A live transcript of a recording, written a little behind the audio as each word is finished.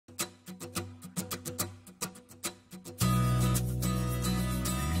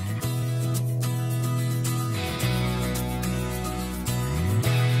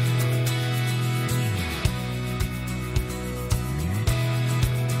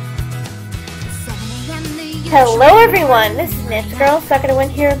Hello everyone, this is Ninja Girl, Second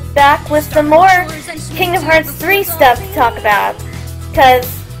here, back with some more Kingdom Hearts 3 stuff to talk about. Because,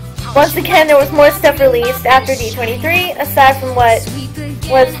 once again, there was more stuff released after D23, aside from what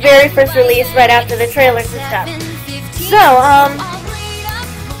was very first released right after the trailers and stuff. So,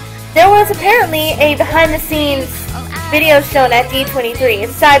 there was apparently a behind-the-scenes video shown at D23,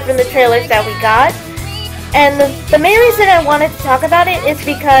 aside from the trailers that we got. And the main reason I wanted to talk about it is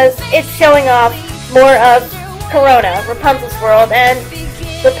because it's showing off more of Corona, Rapunzel's world, and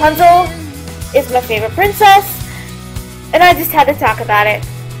Rapunzel is my favorite princess, and I just had to talk about it.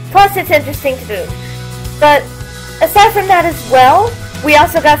 Plus, it's interesting to boot. But aside from that as well, we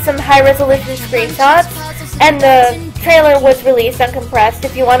also got some high-resolution screenshots, and the trailer was released uncompressed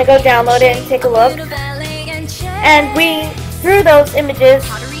if you want to go download it and take a look. And through those images,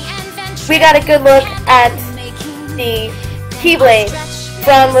 we got a good look at the Keyblade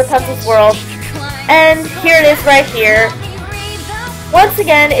from Rapunzel's world. And here it is right here. Once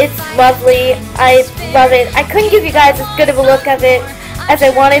again, it's lovely. I love it. I couldn't give you guys as good of a look of it as I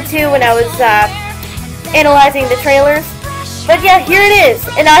wanted to when I was analyzing the trailers. But yeah, here it is.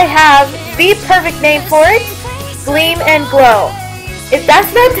 And I have the perfect name for it, Gleam and Glow. If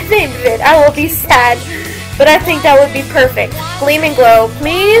that's not the name of it, I will be sad. But I think that would be perfect. Gleam and Glow,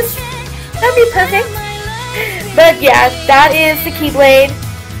 please. That'd be perfect. But yeah, that is the Keyblade.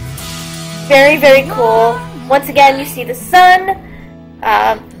 Very, very cool. Once again, you see the sun,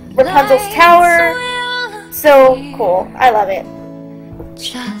 Rapunzel's tower. So cool. I love it.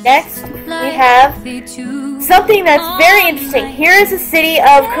 Next, we have something that's very interesting. Here is the city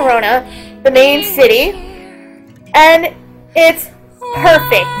of Corona, the main city, and it's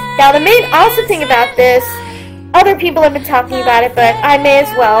perfect. Now, the main awesome thing about this, other people have been talking about it, but I may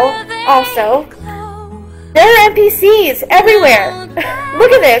as well also. There are NPCs everywhere.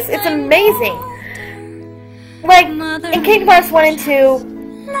 Look at this. It's amazing. Like, in Kingdom Hearts 1 and 2,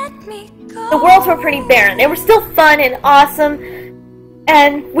 the worlds were pretty barren. They were still fun and awesome,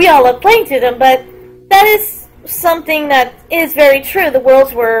 and we all loved playing through them, but that is something that is very true. The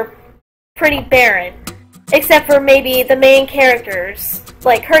worlds were pretty barren, except for maybe the main characters,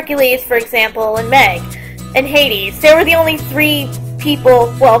 like Hercules, for example, and Meg, and Hades. They were the only three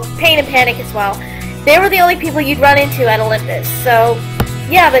people, well, Pain and Panic as well. They were the only people you'd run into at Olympus. So,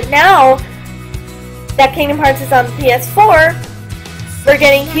 yeah, but now that Kingdom Hearts is on the PS4, we're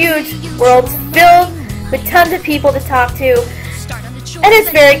getting huge worlds filled with tons of people to talk to, and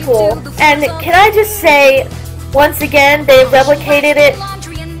it's very cool. And can I just say, once again, they replicated it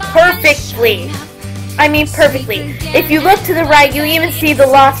perfectly. I mean perfectly. If you look to the right, you even see the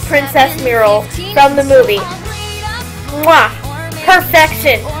Lost Princess mural from the movie. Mwah!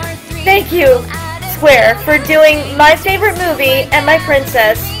 Perfection! Thank you, Square, for doing my favorite movie and my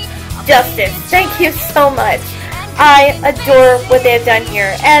princess justice. Thank you so much. I adore what they have done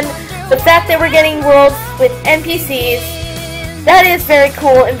here. And the fact that we're getting worlds with NPCs, that is very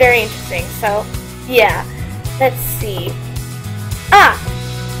cool and very interesting. So, yeah. Let's see.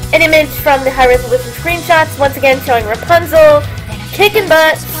 An image from the high-resolution screenshots, once again showing Rapunzel, kicking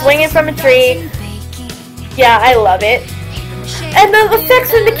butt, swinging from a tree. Yeah, I love it. And the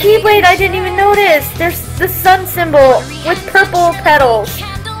effects in the Keyblade, I didn't even notice. There's the sun symbol with purple petals.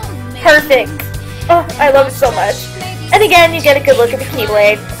 Perfect. Oh, I love it so much. And again, you get a good look at the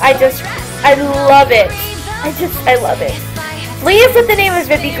Keyblade. I love it. I love it. Please let the name of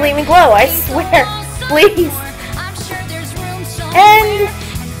it be Gleam and Glow, I swear. Please. And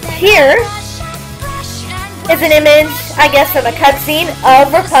here is an image, I guess, from a cutscene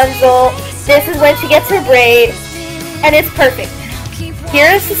of Rapunzel. This is when she gets her braid, and it's perfect.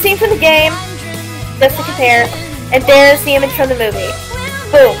 Here's the scene from the game, just to compare, and there's the image from the movie.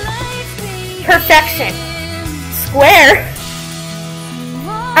 Boom. Perfection. Square.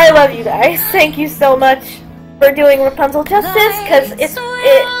 I love you guys. Thank you so much for doing Rapunzel justice, because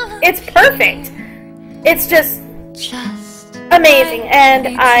it's perfect. It's just amazing,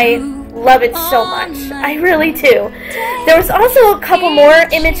 and I love it so much. I really do. There was also a couple more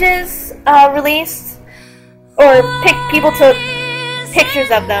images released, or people took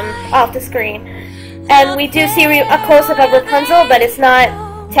pictures of them off the screen. And we do see a close-up of Rapunzel, but it's not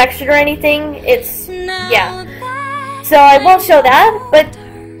textured or anything. It's, yeah. So I won't show that, but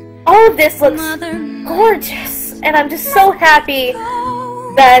all of this looks gorgeous. And I'm just so happy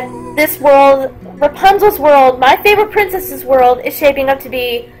that this world, Rapunzel's world, my favorite princess's world, is shaping up to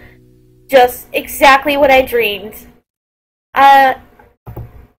be just exactly what I dreamed.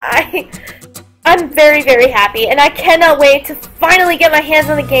 I'm very, very happy, and I cannot wait to finally get my hands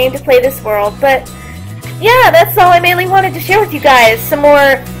on the game to play this world. But yeah, that's all I mainly wanted to share with you guys. Some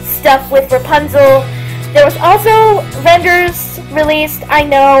more stuff with Rapunzel, There was also renders released, I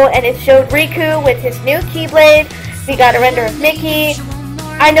know, and it showed Riku with his new Keyblade. We got a render of Mickey.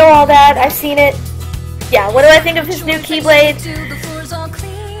 I know all that. I've seen it. Yeah, what do I think of his new Keyblade?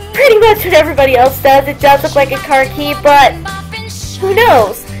 Pretty much what everybody else does. It does look like a card key, but who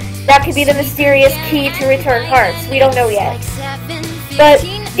knows? That could be the mysterious key to return hearts. We don't know yet. But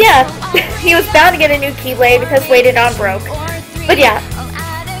yeah, he was bound to get a new Keyblade because Waited On broke. But yeah,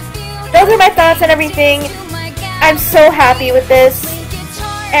 those are my thoughts on everything. I'm so happy with this,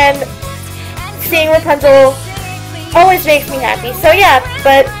 and seeing Rapunzel always makes me happy. So yeah,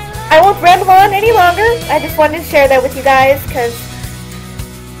 but I won't ramble on any longer. I just wanted to share that with you guys because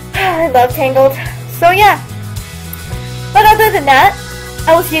I love Tangled. So yeah, but other than that,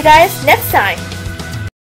 I will see you guys next time.